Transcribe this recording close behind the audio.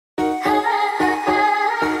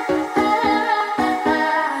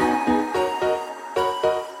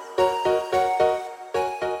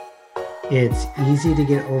It's easy to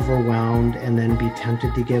get overwhelmed and then be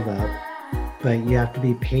tempted to give up, but you have to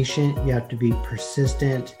be patient, you have to be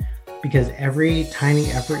persistent, because every tiny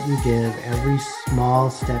effort you give, every small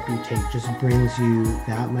step you take just brings you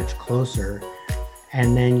that much closer.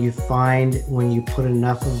 And then you find when you put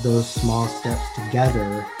enough of those small steps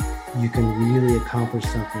together, you can really accomplish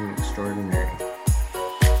something extraordinary.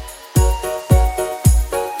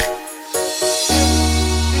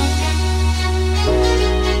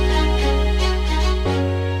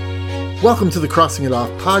 Welcome to the Crossing It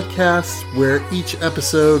Off podcast, where each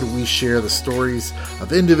episode we share the stories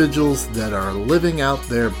of individuals that are living out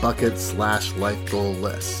their bucket/life goal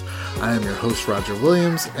lists. I am your host, Roger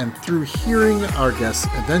Williams, and through hearing our guests'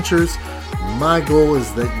 adventures, my goal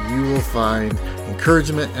is that you will find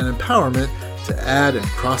encouragement and empowerment to add and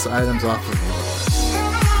cross items off of your list.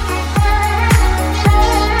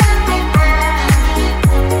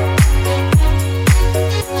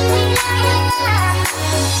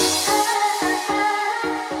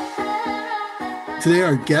 Today,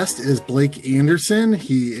 our guest is Blake Anderson.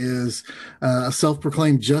 He is a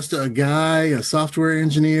self-proclaimed just a guy, a software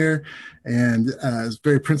engineer, and is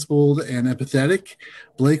very principled and empathetic.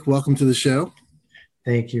 Blake, welcome to the show.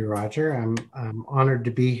 Thank you, Roger. I'm honored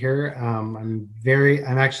to be here. I'm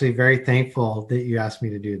actually very thankful that you asked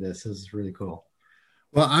me to do this. This is really cool.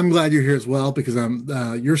 Well, I'm glad you're here as well, because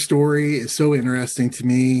your story is so interesting to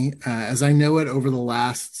me. As I know it over the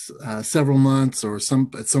last several months, or at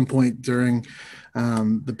some point during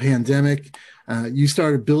the pandemic, you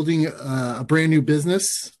started building a brand new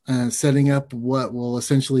business, setting up what will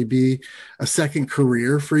essentially be a second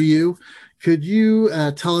career for you. Could you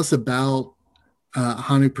tell us about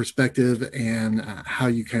Honu Perspective and how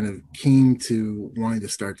you kind of came to wanting to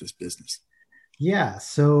start this business? Yeah,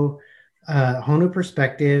 so Honu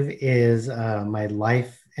Perspective is my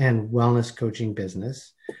life and wellness coaching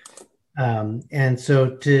business. And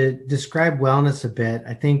so to describe wellness a bit,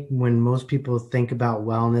 I think when most people think about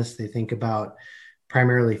wellness, they think about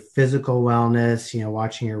primarily physical wellness,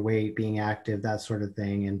 watching your weight, being active, that sort of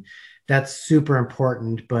thing. And that's super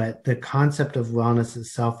important. But the concept of wellness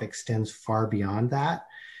itself extends far beyond that.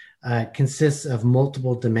 It consists of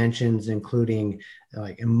multiple dimensions, including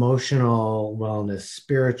like emotional wellness,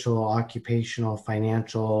 spiritual, occupational,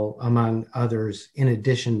 financial, among others, in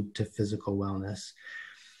addition to physical wellness.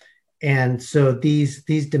 And so these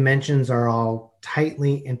dimensions are all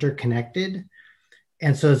tightly interconnected.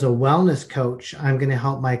 And so as a wellness coach, I'm going to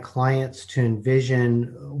help my clients to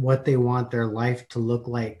envision what they want their life to look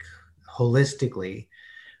like holistically.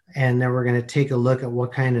 And then we're going to take a look at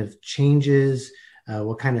what kind of changes,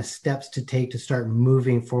 what kind of steps to take to start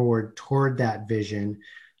moving forward toward that vision.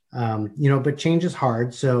 But change is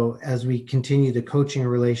hard. So as we continue the coaching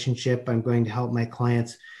relationship, I'm going to help my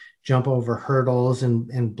clients jump over hurdles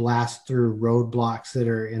and blast through roadblocks that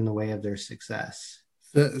are in the way of their success.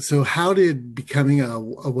 So how did becoming a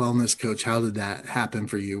wellness coach, how did that happen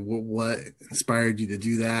for you? What inspired you to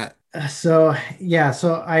do that? So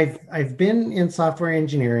I've been in software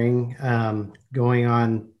engineering going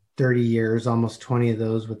on 30 years, almost 20 of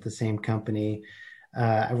those with the same company.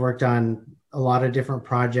 I've worked on a lot of different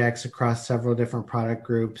projects across several different product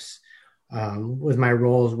groups. With my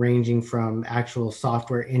roles ranging from actual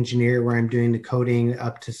software engineer, where I'm doing the coding,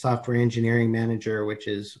 up to software engineering manager, which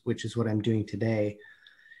is what I'm doing today.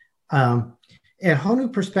 And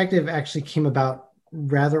Honu Perspective actually came about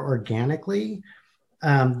rather organically.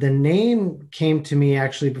 The name came to me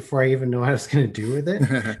actually before I even knew what I was going to do with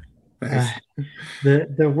it. Nice.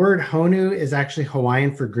 The word Honu is actually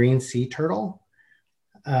Hawaiian for green sea turtle.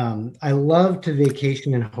 I love to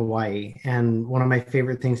vacation in Hawaii, and one of my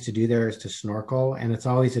favorite things to do there is to snorkel. And it's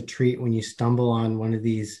always a treat when you stumble on one of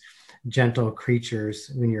these gentle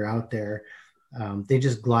creatures when you're out there. They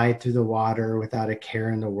just glide through the water without a care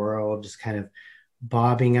in the world, just kind of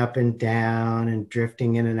bobbing up and down and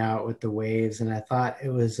drifting in and out with the waves. And I thought it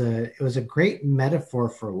was a great metaphor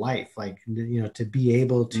for life, like, to be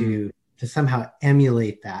able to somehow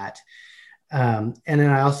emulate that. And then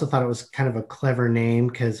I also thought it was kind of a clever name,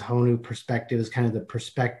 because Honu Perspective is kind of the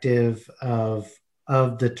perspective of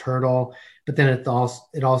the turtle, but then it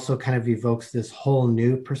also kind of evokes this whole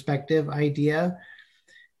new perspective idea.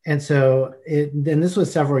 And so this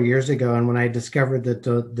was several years ago. And when I discovered that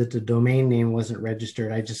the domain name wasn't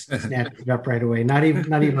registered, I just snatched it up right away, not even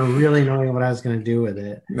really knowing what I was going to do with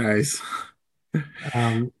it. Nice.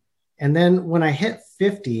 And then when I hit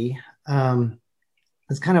 50,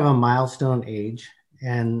 it's kind of a milestone age,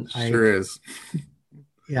 and sure is.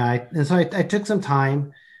 Yeah, so I took some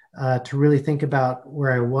time to really think about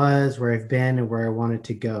where I was, where I've been, and where I wanted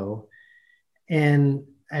to go. And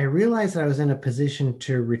I realized that I was in a position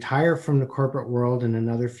to retire from the corporate world in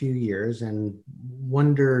another few years and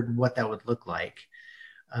wondered what that would look like.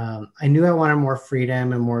 I knew I wanted more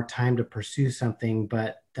freedom and more time to pursue something,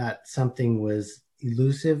 but that something was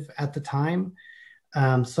elusive at the time.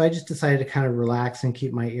 So I just decided to kind of relax and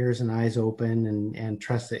keep my ears and eyes open and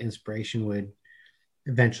trust that inspiration would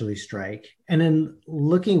eventually strike. And then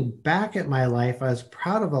looking back at my life, I was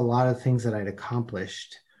proud of a lot of things that I'd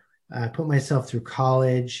accomplished. I put myself through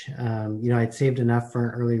college. I'd saved enough for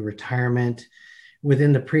an early retirement.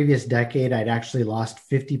 Within the previous decade, I'd actually lost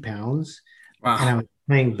 50 pounds, and I Wow. was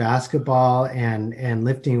playing basketball and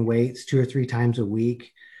lifting weights 2 or 3 times a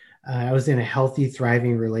week. I was in a healthy,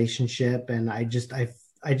 thriving relationship, and I just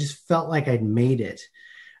felt like I'd made it.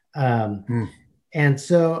 Um, Hmm. and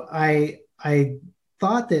so I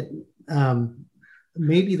thought that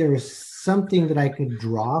maybe there was something that I could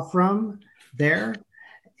draw from there.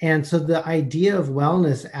 And so the idea of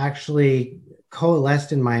wellness actually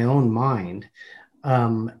coalesced in my own mind.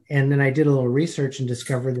 And then I did a little research and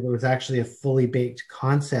discovered that it was actually a fully baked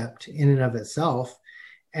concept in and of itself.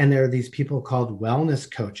 And there are these people called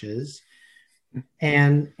wellness coaches.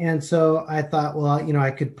 And so I thought, well, I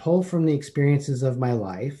could pull from the experiences of my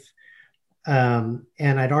life. And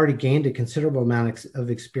I'd already gained a considerable amount of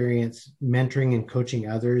experience mentoring and coaching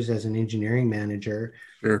others as an engineering manager.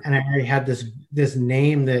 Sure. And I already had this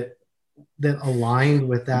name that aligned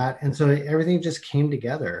with that. And so everything just came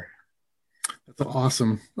together. That's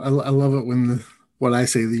awesome. I love it when what I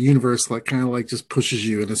say, the universe like kind of like just pushes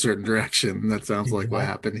you in a certain direction. That sounds like what Exactly.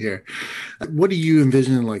 happened here. What do you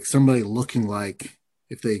envision like somebody looking like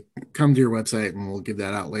if they come to your website, and we'll give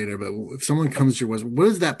that out later, but if someone comes to your website, what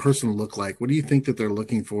does that person look like? What do you think that they're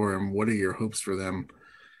looking for, and what are your hopes for them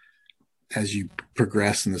as you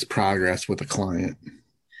progress in this progress with a client?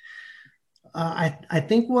 I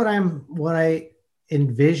think what I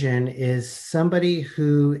envision is somebody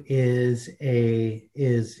who is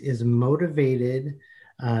motivated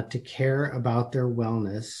to care about their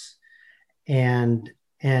wellness and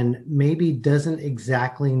and maybe doesn't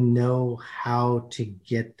exactly know how to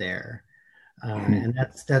get there. And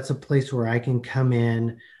that's a place where I can come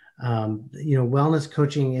in. Wellness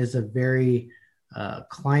coaching is a very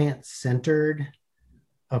client centered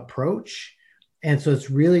approach. And so it's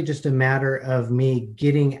really just a matter of me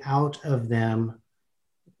getting out of them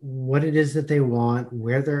what it is that they want,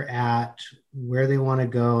 where they're at, where they want to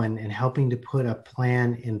go, and helping to put a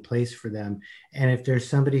plan in place for them. And if there's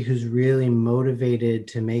somebody who's really motivated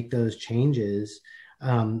to make those changes,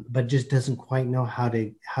 but just doesn't quite know how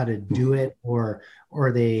to do it, or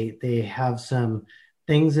they have some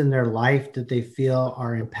things in their life that they feel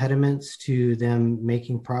are impediments to them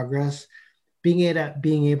making progress, being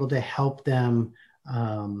able to help them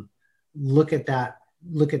um, look at that,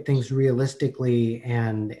 look at things realistically,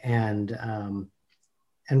 and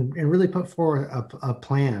really put forward a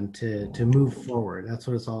plan to move forward. That's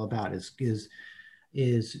what it's all about.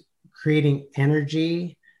 Is creating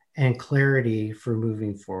energy and clarity for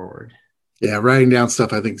moving forward. Yeah, writing down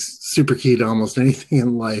stuff I think is super key to almost anything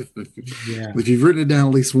in life. Yeah. If you've written it down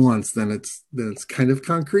at least once, then it's kind of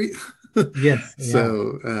concrete. Yes. Yeah.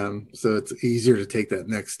 So it's easier to take that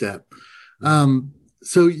next step. Yeah.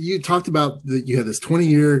 So you talked about that you had this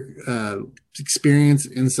 20-year experience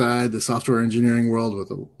inside the software engineering world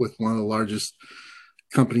with one of the largest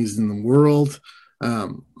companies in the world.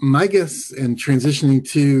 My guess in transitioning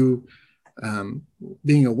to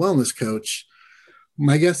being a wellness coach,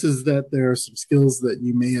 my guess is that there are some skills that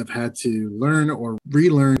you may have had to learn or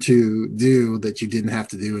relearn to do that you didn't have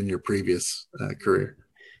to do in your previous career.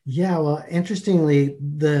 Yeah, well, interestingly,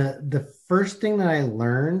 the first thing that I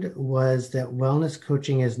learned was that wellness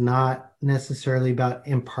coaching is not necessarily about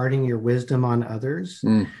imparting your wisdom on others,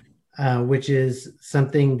 Mm, which is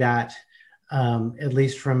something that, at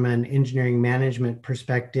least from an engineering management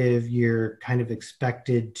perspective, you're kind of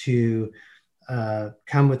expected to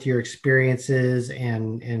come with your experiences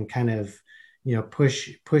and kind of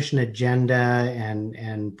push an agenda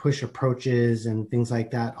and push approaches and things like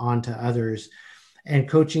that onto others. And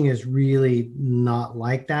coaching is really not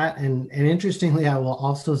like that. And interestingly, I will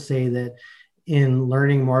also say that in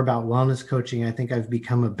learning more about wellness coaching, I think I've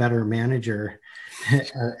become a better manager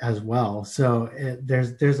as well. So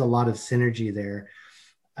there's a lot of synergy there.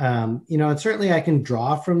 And certainly I can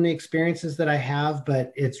draw from the experiences that I have,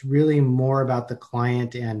 but it's really more about the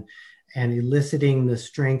client and eliciting the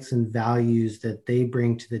strengths and values that they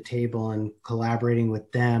bring to the table and collaborating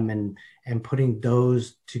with them and putting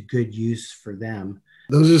those to good use for them.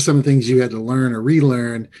 those are some things you had to learn or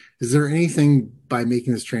relearn. Is there anything by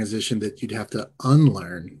making this transition that you'd have to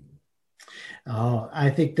unlearn? Oh, I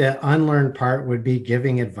think the unlearned part would be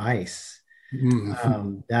giving advice.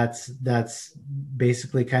 Mhm. That's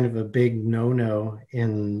basically kind of a big no-no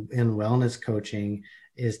in wellness coaching,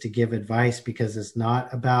 is to give advice, because it's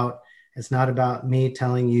not about me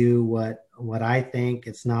telling you what I think.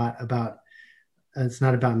 It's not about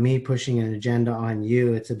me pushing an agenda on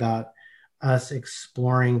you. It's about us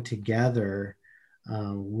exploring together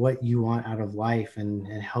what you want out of life, and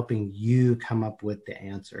helping you come up with the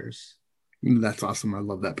answers. That's awesome. I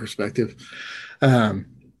love that perspective. Um,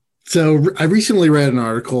 I recently read an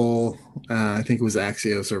article, I think it was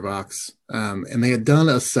Axios or Vox, and they had done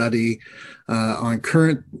a study on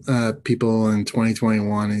current people in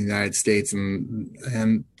 2021 in the United States,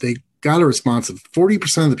 and they got a response of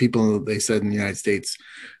 40% of the people, they said, in the United States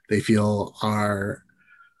they feel are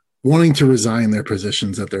wanting to resign their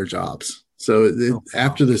positions at their jobs. So Oh, wow.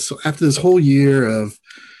 after this whole year of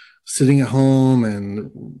sitting at home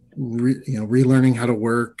and relearning how to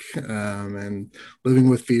work, and living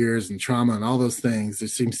with fears and trauma and all those things, there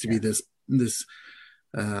seems to be Yeah. this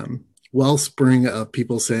wellspring of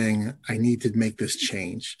people saying, I need to make this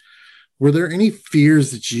change. Were there any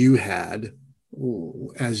fears that you had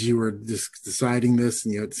as you were deciding this,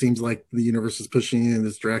 and it seems like the universe is pushing you in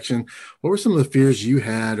this direction? What were some of the fears you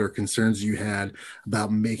had or concerns you had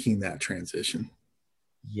about making that transition?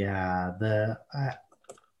 Yeah,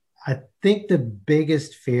 I think the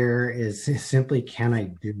biggest fear is simply, can I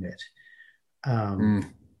do it? Um,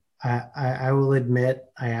 Mm. I will admit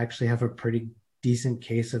I actually have a pretty decent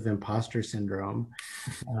case of imposter syndrome.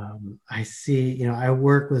 I see, I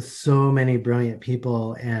work with so many brilliant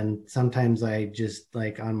people, and sometimes I just,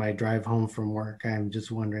 like, on my drive home from work, I'm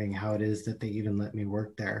just wondering how it is that they even let me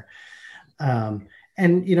work there. Um,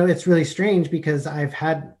 and it's really strange, because I've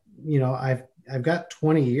got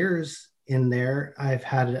 20 years in there. I've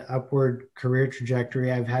had an upward career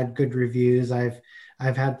trajectory. I've had good reviews. I've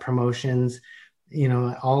had promotions,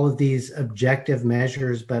 all of these objective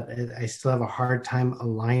measures, but I still have a hard time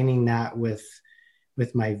aligning that with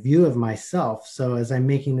my view of myself. So as I'm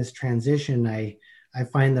making this transition, I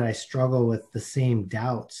find that I struggle with the same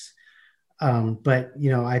doubts. But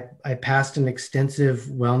I passed an extensive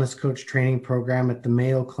wellness coach training program at the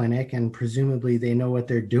Mayo Clinic, and presumably they know what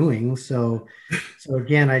they're doing. So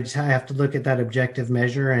again, I have to look at that objective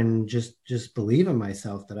measure and just believe in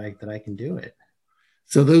myself that I can do it.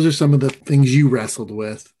 So those are some of the things you wrestled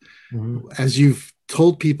with Mhm. as you've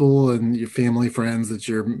told people and your family, friends, that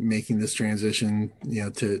you're making this transition,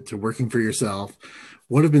 to working for yourself.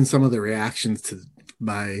 What have been some of the reactions to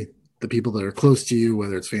by the people that are close to you,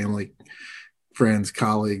 whether it's family, friends,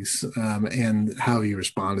 colleagues, and how have you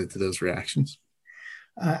responded to those reactions?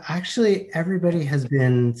 Actually, everybody has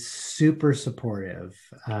been super supportive,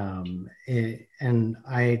 and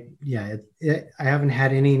I haven't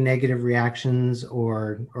had any negative reactions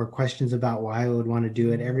or questions about why I would want to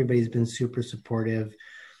do it. Everybody's been super supportive.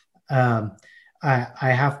 Um,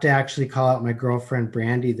 I have to actually call out my girlfriend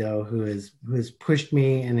Brandy, though, who has pushed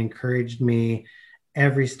me and encouraged me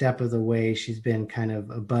every step of the way. She's been kind of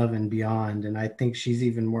above and beyond, and I think she's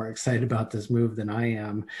even more excited about this move than I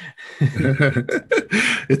am.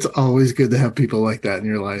 It's always good to have people like that in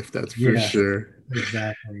your life, that's for Yes, sure.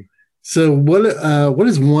 exactly. So what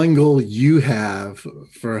is one goal you have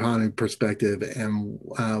for Haunted Perspective, and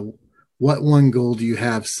what one goal do you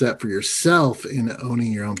have set for yourself in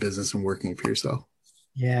owning your own business and working for yourself?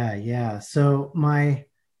 Yeah, yeah. So my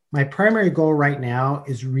primary goal right now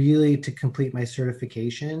is really to complete my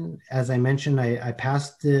certification. As I mentioned, I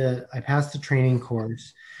passed the training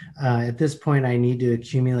course. At this point, I need to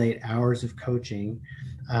accumulate hours of coaching.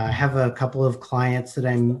 I have a couple of clients that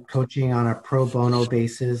I'm coaching on a pro bono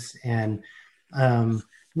basis, and um,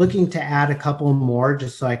 looking to add a couple more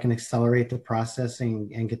just so I can accelerate the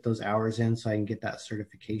processing and get those hours in, so I can get that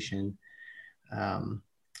certification. Um,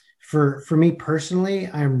 for me personally,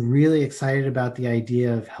 I'm really excited about the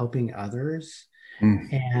idea of helping others,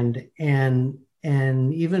 Mm.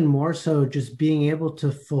 and even more so, just being able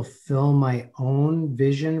to fulfill my own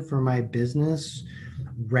vision for my business,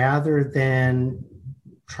 rather than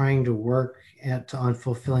trying to work on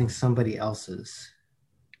fulfilling somebody else's.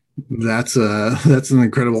 That's an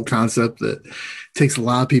incredible concept that takes a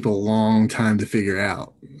lot of people a long time to figure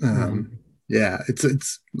out. Mhm. Yeah,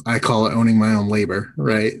 it's I call it owning my own labor,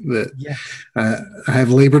 right? That Yes. I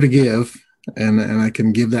have labor to give, and I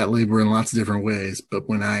can give that labor in lots of different ways. But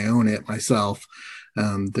when I own it myself,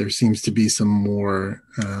 there seems to be some more.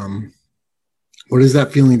 What is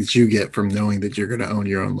that feeling that you get from knowing that you're going to own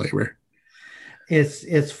your own labor?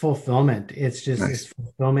 It's fulfillment. It's Nice.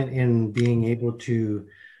 fulfillment in being able to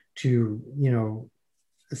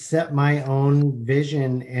set my own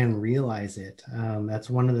vision and realize it. That's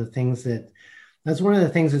one of the things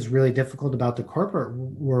that's really difficult about the corporate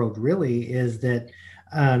world, really, is that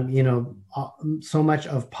so much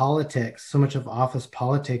of politics, so much of office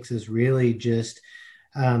politics is really just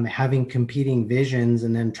having competing visions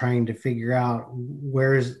and then trying to figure out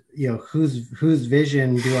whose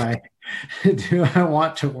vision do I do I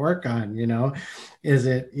want to work on? Is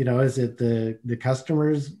it the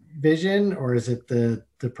customer's vision, or is it the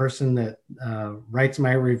person that writes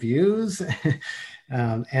my reviews?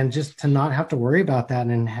 And just to not have to worry about that,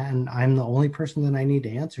 and I'm the only person that I need to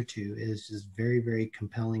answer to, is just very, very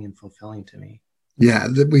compelling and fulfilling to me. Yeah,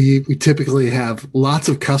 we typically have lots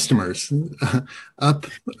of customers up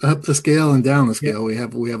the scale and down the scale. Yeah.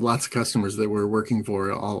 We have lots of customers that we're working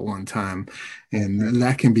for all at one time, and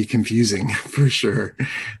that can be confusing for sure.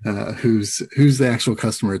 Who's the actual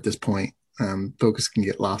customer at this point? Focus can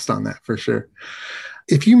get lost on that for sure.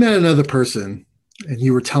 If you met another person and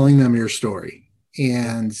you were telling them your story,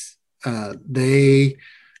 and they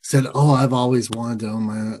said, "Oh, I've always wanted to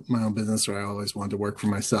own my own business, or I always wanted to work for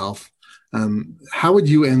myself," how would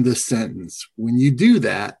you end this sentence? When you do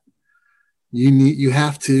that, you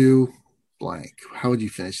have to blank. How would you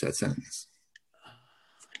finish that sentence?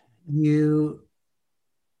 You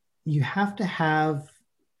have to have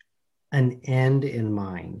an end in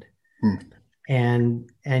mind. And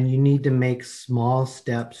you need to make small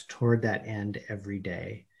steps toward that end every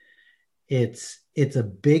day. It's a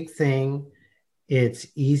big thing. It's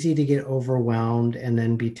easy to get overwhelmed and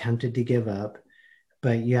then be tempted to give up.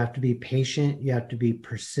 But you have to be patient. You have to be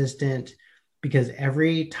persistent, because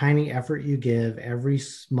every tiny effort you give, every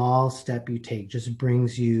small step you take just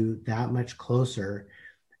brings you that much closer.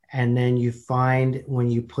 And then you find when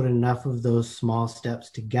you put enough of those small steps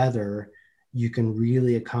together, you can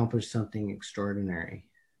really accomplish something extraordinary.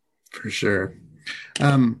 For sure.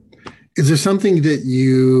 Is there something that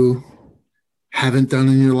you haven't done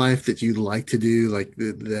in your life that you'd like to do? Like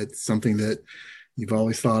that's something that you've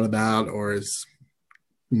always thought about, or is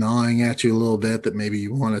gnawing at you a little bit that maybe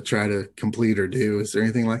you want to try to complete or do? Is there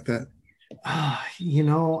anything like that?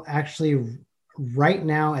 Actually, right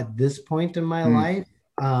now at this point in my life,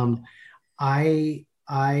 I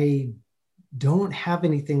don't have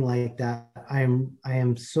anything like that. I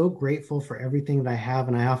am so grateful for everything that I have,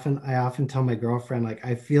 and I often tell my girlfriend, like,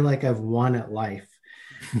 I feel like I've won at life.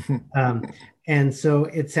 And so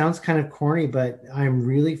it sounds kind of corny, but I'm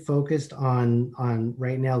really focused on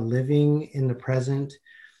right now living in the present,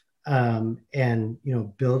 and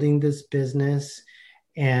building this business.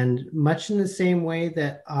 And much in the same way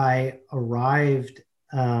that I arrived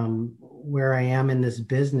where I am in this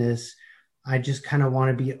business, I just kind of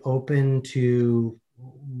want to be open to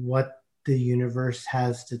what the universe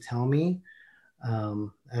has to tell me.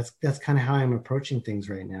 That's kind of how I'm approaching things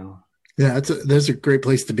right now. Yeah, that's a great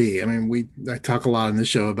place to be. I mean, I talk a lot in this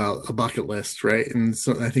show about a bucket list, right? And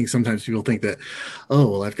so I think sometimes people think that,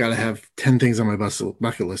 oh, well, I've got to have 10 things on my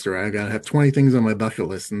bucket list, or I've got to have 20 things on my bucket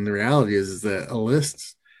list. And the reality is that a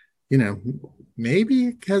list, maybe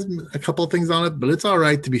it has a couple of things on it, but it's all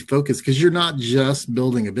right to be focused, because you're not just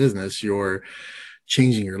building a business, you're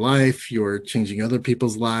changing your life, you're changing other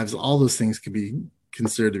people's lives. All those things could be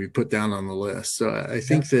considered to be put down on the list. So I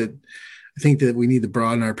think that we need to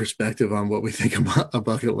broaden our perspective on what we think a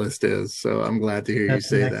bucket list is. So I'm glad to hear you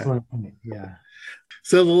say that. Yeah.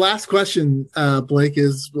 So the last question, Blake,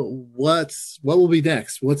 is what will be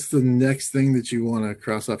next? What's the next thing that you want to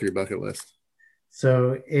cross off your bucket list?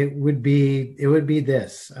 So it would be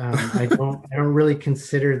this. I don't really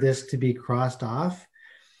consider this to be crossed off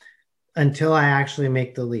until I actually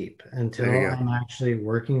make the leap, until I'm actually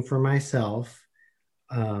working for myself.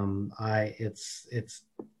 It's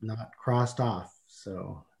not crossed off.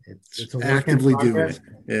 So it's a work actively doing it.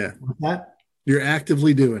 Yeah. What's that? You're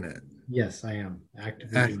actively doing it. Yes, I am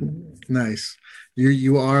actively doing it. Nice.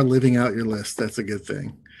 You are living out your list. That's a good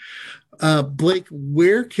thing. Blake,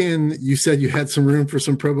 you said you had some room for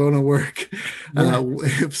some pro bono work. Yeah.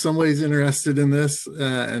 If somebody's interested in this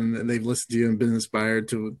and they've listened to you and been inspired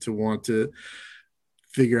to want to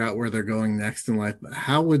figure out where they're going next in life,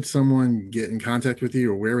 how would someone get in contact with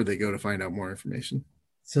you, or where would they go to find out more information?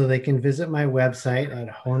 So they can visit my website at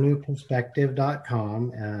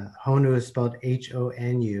honuperspective.com. Honu is spelled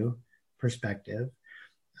HONU, perspective.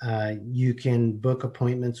 You can book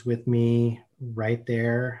appointments with me right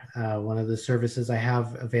there. One of the services I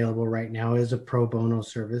have available right now is a pro bono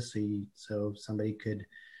service. So somebody could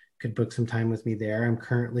book some time with me there.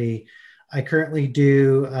 I currently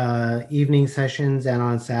do evening sessions and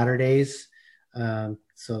on Saturdays, so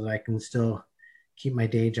that I can still keep my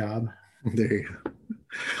day job. There you go.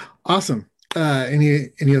 Awesome.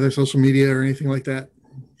 Any other social media or anything like that?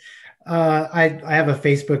 I have a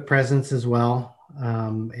Facebook presence as well,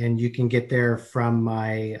 and you can get there from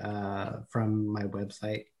my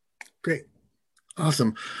website. Great.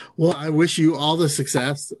 Awesome. Well, I wish you all the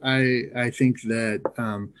success. I think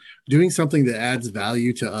that doing something that adds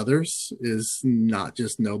value to others is not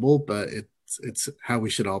just noble, but it's how we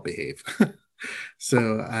should all behave.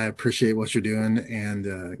 So I appreciate what you're doing,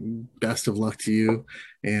 and best of luck to you.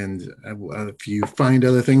 And if you find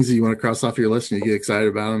other things that you want to cross off your list and you get excited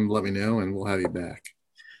about them, let me know and we'll have you back.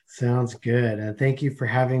 Sounds good. And thank you for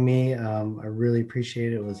having me. I really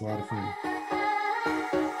appreciate it. It was a lot of fun.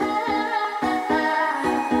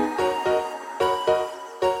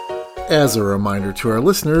 As a reminder to our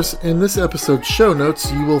listeners, in this episode's show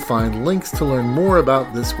notes, you will find links to learn more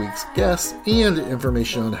about this week's guest and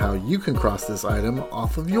information on how you can cross this item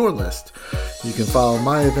off of your list. You can follow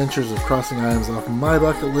my adventures of crossing items off my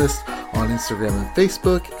bucket list on Instagram and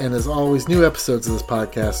Facebook, and as always, new episodes of this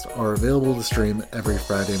podcast are available to stream every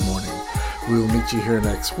Friday morning. We will meet you here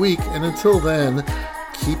next week, and until then,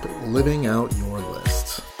 keep living out your